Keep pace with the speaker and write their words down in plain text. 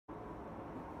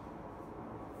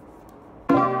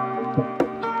Hey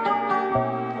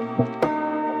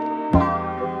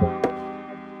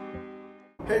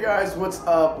guys, what's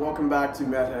up? Welcome back to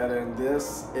MedHead, and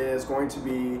this is going to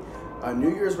be a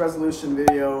New Year's resolution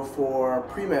video for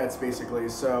pre-meds basically.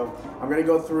 So I'm going to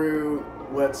go through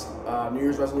what New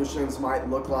Year's resolutions might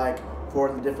look like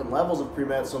for the different levels of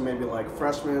pre-med, so maybe like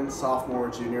freshman, sophomore,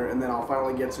 junior, and then I'll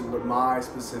finally get to what my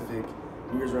specific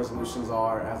New Year's resolutions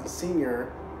are as a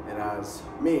senior and as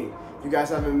me. If you guys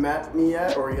haven't met me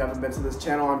yet, or you haven't been to this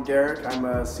channel, I'm Derrick. I'm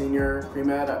a senior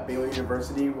pre-med at Baylor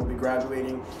University. We'll be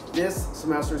graduating this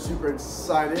semester, super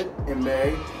excited, in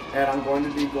May, and I'm going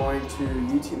to be going to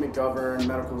UT McGovern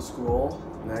Medical School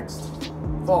next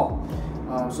fall.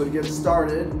 So to get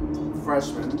started,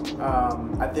 freshman,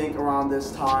 I think around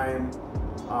this time,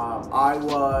 I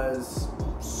was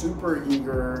super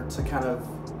eager to kind of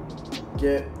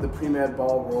get the pre-med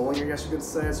ball rolling, I guess you could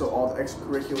say. So all the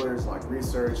extracurriculars like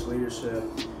research, leadership,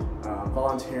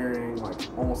 volunteering, like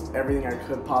almost everything I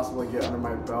could possibly get under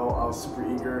my belt, I was super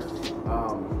eager.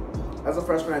 As a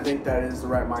freshman, I think that is the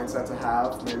right mindset to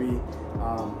have. Maybe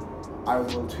I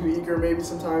was a little too eager maybe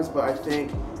sometimes, but I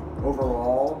think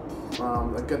overall,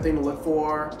 a good thing to look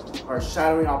for are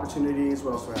shadowing opportunities.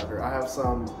 What else do I have here? I have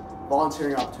some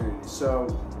volunteering opportunities. So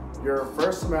your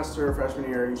first semester, freshman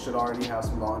year, you should already have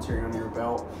some volunteering under your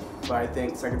belt, but I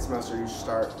think second semester you should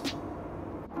start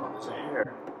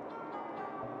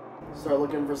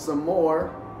looking for some more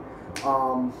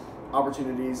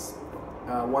opportunities,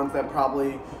 ones that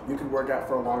probably you could work at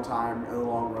for a long time in the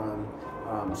long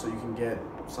run, so you can get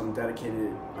some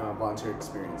dedicated volunteer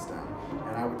experience down.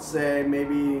 And I would say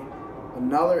maybe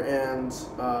another end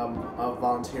of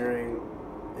volunteering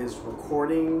is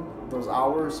recording those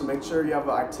hours, so make sure you have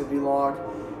an activity log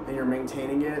and you're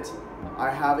maintaining it. I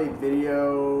have a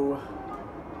video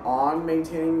on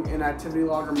maintaining an activity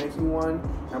log or making one.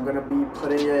 I'm going to be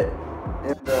putting it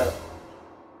in the...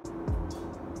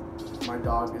 My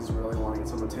dog is really wanting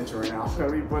some attention right now. I'm going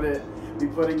to be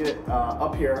putting it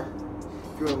up here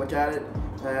if you want to look at it.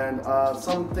 And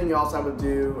something else I would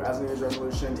do as a New Year's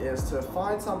resolution is to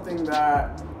find something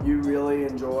that you really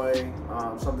enjoy,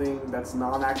 something that's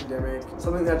non-academic,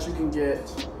 something that you can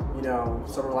get, you know,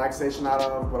 some relaxation out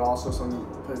of, but also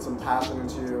put some passion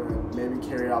into and maybe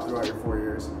carry out throughout your 4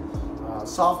 years.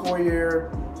 Sophomore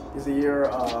year is a year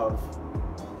of,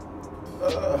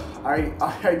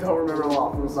 I don't remember a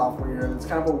lot from the sophomore year, and it's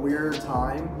kind of a weird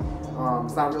time.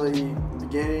 It's not really the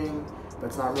beginning, but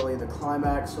it's not really the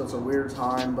climax, so it's a weird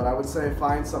time. But I would say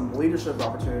find some leadership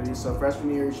opportunities. So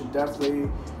freshman year, you should definitely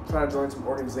try to join some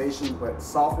organizations, but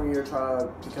sophomore year, try to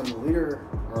become the leader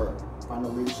or find a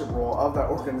leadership role of that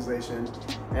organization.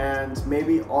 And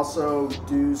maybe also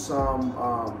do some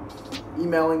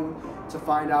emailing to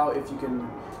find out if you can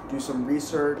do some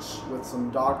research with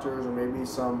some doctors or maybe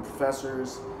some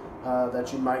professors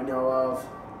that you might know of.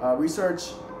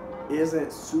 Research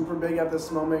isn't super big at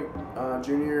this moment.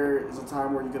 Junior year is a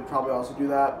time where you could probably also do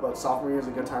that, but sophomore year is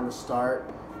a good time to start,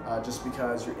 just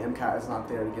because your MCAT is not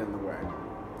there to get in the way.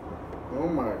 Oh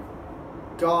my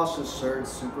gosh, this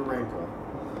shirt's super wrinkled.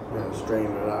 I'm gonna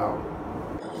straighten it out.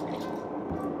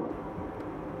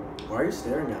 Why are you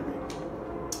staring at me?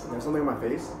 There's something on my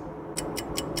face?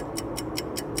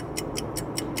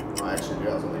 Oh, I actually do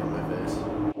have something on my face.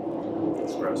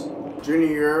 It's gross. Junior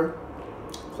year,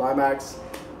 climax.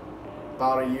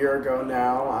 About a year ago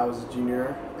now, I was a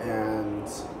junior and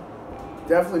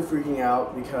definitely freaking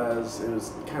out because it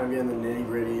was kind of getting the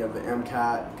nitty-gritty of the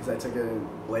MCAT because I took it in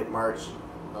late March.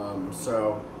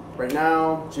 So right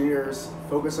now, juniors,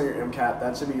 focus on your MCAT.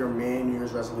 That should be your main New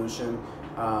Year's resolution.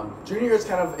 Junior year is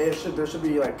kind of, there should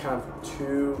be like kind of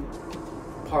two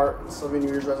parts of a New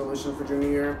Year's resolution for junior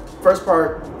year. First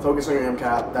part, focus on your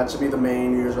MCAT. That should be the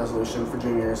main New Year's resolution for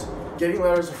juniors. Getting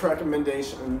letters of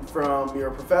recommendation from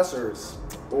your professors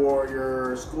or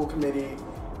your school committee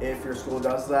if your school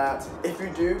does that. If you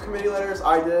do committee letters,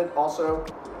 I did also,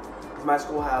 my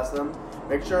school has them.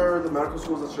 Make sure the medical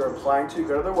schools that you're applying to,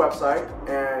 go to their website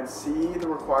and see the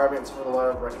requirements for the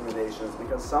letter of recommendations,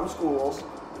 because some schools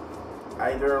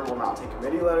either will not take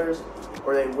committee letters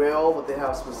or they will, but they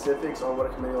have specifics on what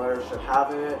a committee letter should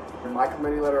have in it. And my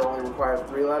committee letter only requires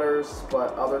 3 letters,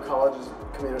 but other colleges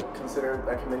consider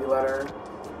that committee letter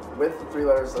with 3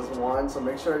 letters as 1. So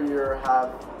make sure you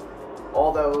have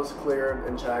all those cleared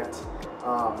and checked.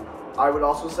 I would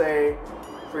also say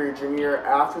for your junior year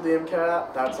after the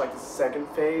MCAT, that's like the second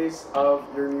phase of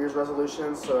your New Year's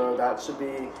resolution. So that should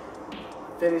be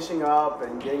finishing up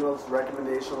and getting those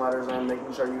recommendation letters in,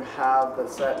 making sure you have the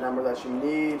set number that you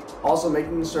need. Also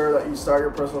making sure that you start your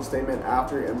personal statement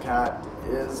after your MCAT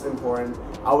is important.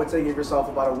 I would say give yourself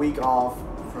about a week off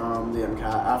from the MCAT.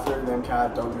 After the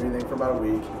MCAT, don't do anything for about a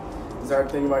week.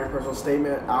 Start thinking about your personal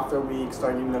statement. After a week,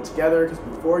 start getting that together, because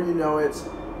before you know it,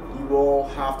 you will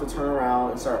have to turn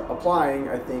around and start applying,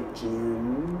 I think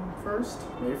June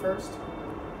 1st? May 1st?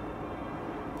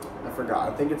 I forgot.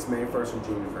 I think it's May 1st or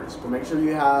June 1st. But make sure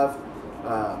you have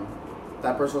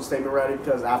that personal statement ready,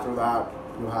 because after that,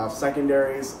 you'll have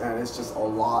secondaries, and it's just a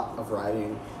lot of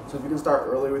writing. So if you can start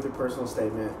early with your personal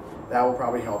statement, that will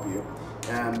probably help you.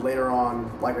 And later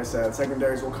on, like I said,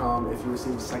 secondaries will come if you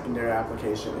receive a secondary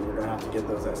application, and you're going to have to get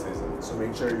those essays in. So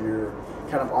make sure you're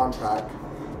kind of on track.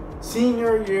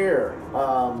 Senior year,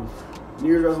 New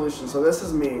Year's resolution. So this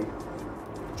is me,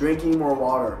 drinking more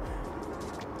water.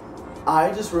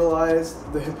 I just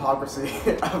realized the hypocrisy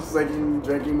of saying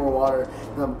drinking more water,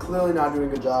 and I'm clearly not doing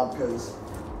a good job, because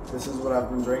this is what I've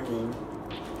been drinking.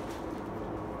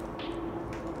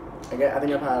 I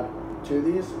think I've had 2 of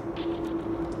these.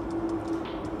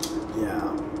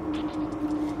 Yeah.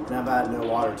 And I've had no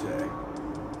water today.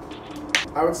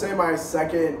 I would say my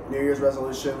second New Year's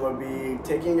resolution would be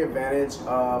taking advantage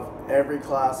of every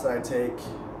class that I take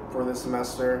for this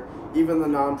semester, even the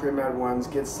non-pre-med ones.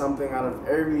 Get something out of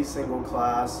every single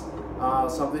class,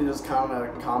 something just kind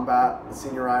of combat the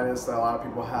senioritis that a lot of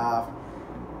people have,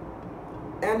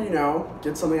 and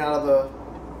get something out of the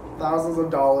thousands of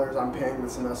dollars I'm paying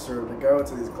this semester to go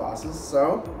to these classes.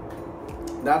 So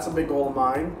that's a big goal of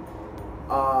mine.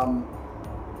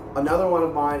 Another one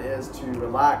of mine is to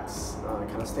relax,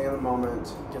 kind of stay in the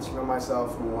moment, get to know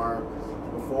myself more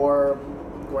before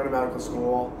going to medical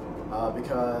school,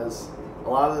 because a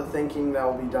lot of the thinking that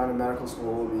will be done in medical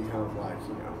school will be kind of like,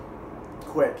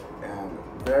 quick and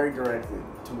very directed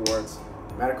towards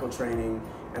medical training.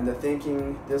 And the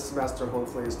thinking this semester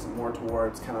hopefully is more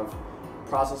towards kind of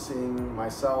processing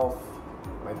myself,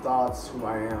 my thoughts, who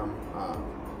I am,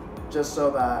 just so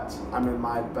that I'm in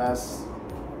my best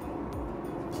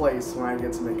place when I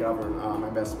get to McGovern, my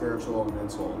best spiritual and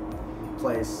mental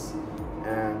place.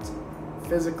 And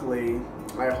physically,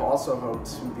 I also hope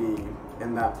to be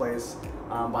in that place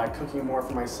by cooking more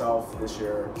for myself this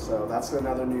year. So that's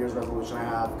another New Year's resolution I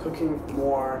have, cooking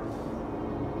more.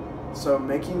 So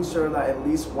making sure that at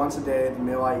least once a day the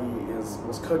meal I eat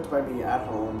was cooked by me at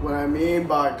home. What I mean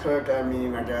by cook, I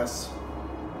mean I guess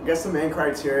the main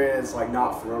criteria is like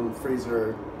not from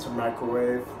freezer to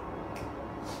microwave.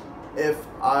 If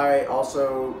I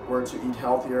also were to eat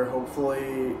healthier,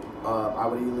 hopefully I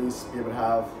would at least be able to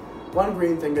have 1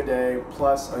 green thing a day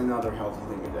plus another healthy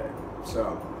thing a day.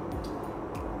 So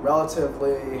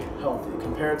relatively healthy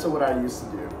compared to what I used to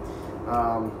do.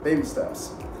 Baby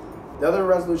steps. The other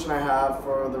resolution I have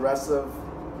for the rest of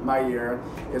my year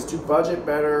is to budget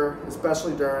better,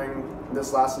 especially during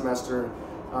this last semester.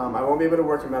 I won't be able to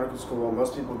work in medical school.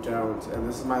 Most people don't, and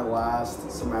this is my last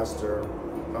semester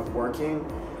of working.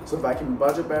 So if I can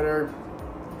budget better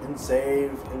and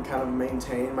save and kind of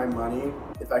maintain my money,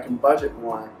 if I can budget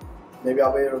more, maybe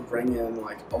I'll be able to bring in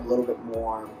like a little bit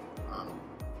more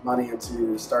money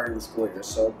into starting the school year.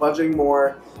 So budgeting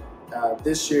more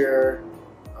this year,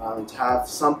 to have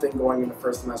something going in the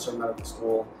first semester of medical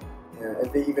school,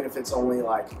 even if it's only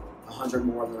like 100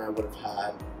 more than I would have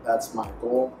had. That's my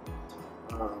goal.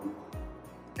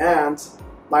 And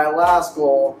my last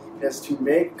goal is to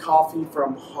make coffee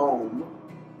from home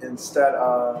instead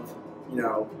of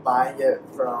buying it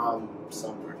from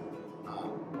somewhere.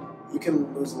 You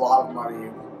can lose a lot of money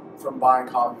from buying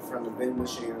coffee from the vending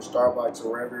machine or Starbucks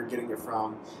or wherever you're getting it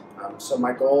from. So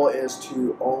my goal is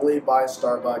to only buy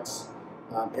Starbucks.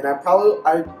 And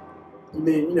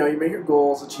you make your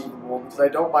goals achievable, because I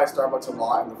don't buy Starbucks a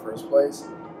lot in the first place.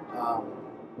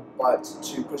 But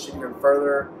to push it even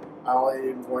further, I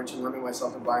only am going to limit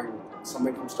myself to buying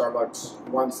something from Starbucks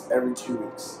once every 2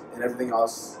 weeks, and everything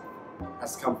else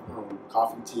has to come from home.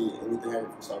 Coffee, tea, anything I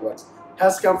get from Starbucks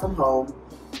has to come from home.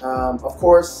 Of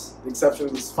course, the exception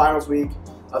is finals week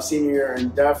of senior year,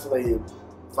 and definitely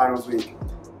finals week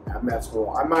at med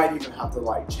school. I might even have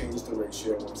to change the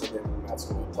ratio once I get into med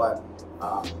school, but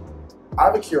I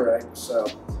have a Keurig, so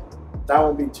that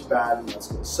won't be too bad in med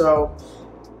school. So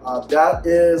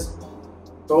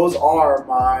those are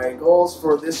my goals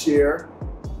for this year,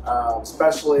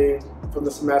 especially for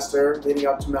the semester leading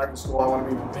up to medical school. I want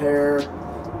to be prepared,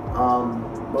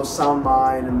 most sound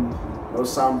mind and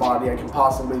most sound body I can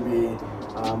possibly be,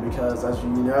 because as you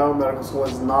know, medical school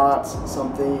is not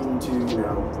something to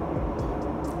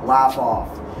laugh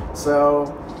off. So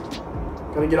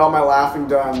gonna get all my laughing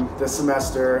done this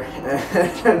semester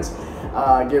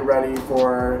and get ready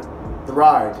for the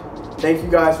ride. Thank you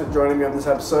guys for joining me on this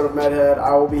episode of MedHead.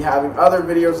 I will be having other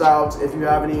videos out. If you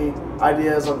have any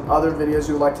ideas on other videos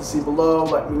you'd like to see below,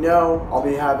 let me know. I'll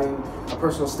be having a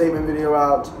personal statement video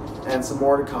out and some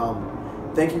more to come.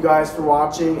 Thank you guys for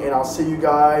watching, and I'll see you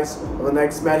guys on the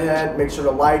next MedHead. Make sure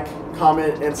to like,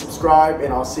 comment, and subscribe,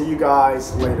 and I'll see you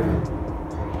guys later.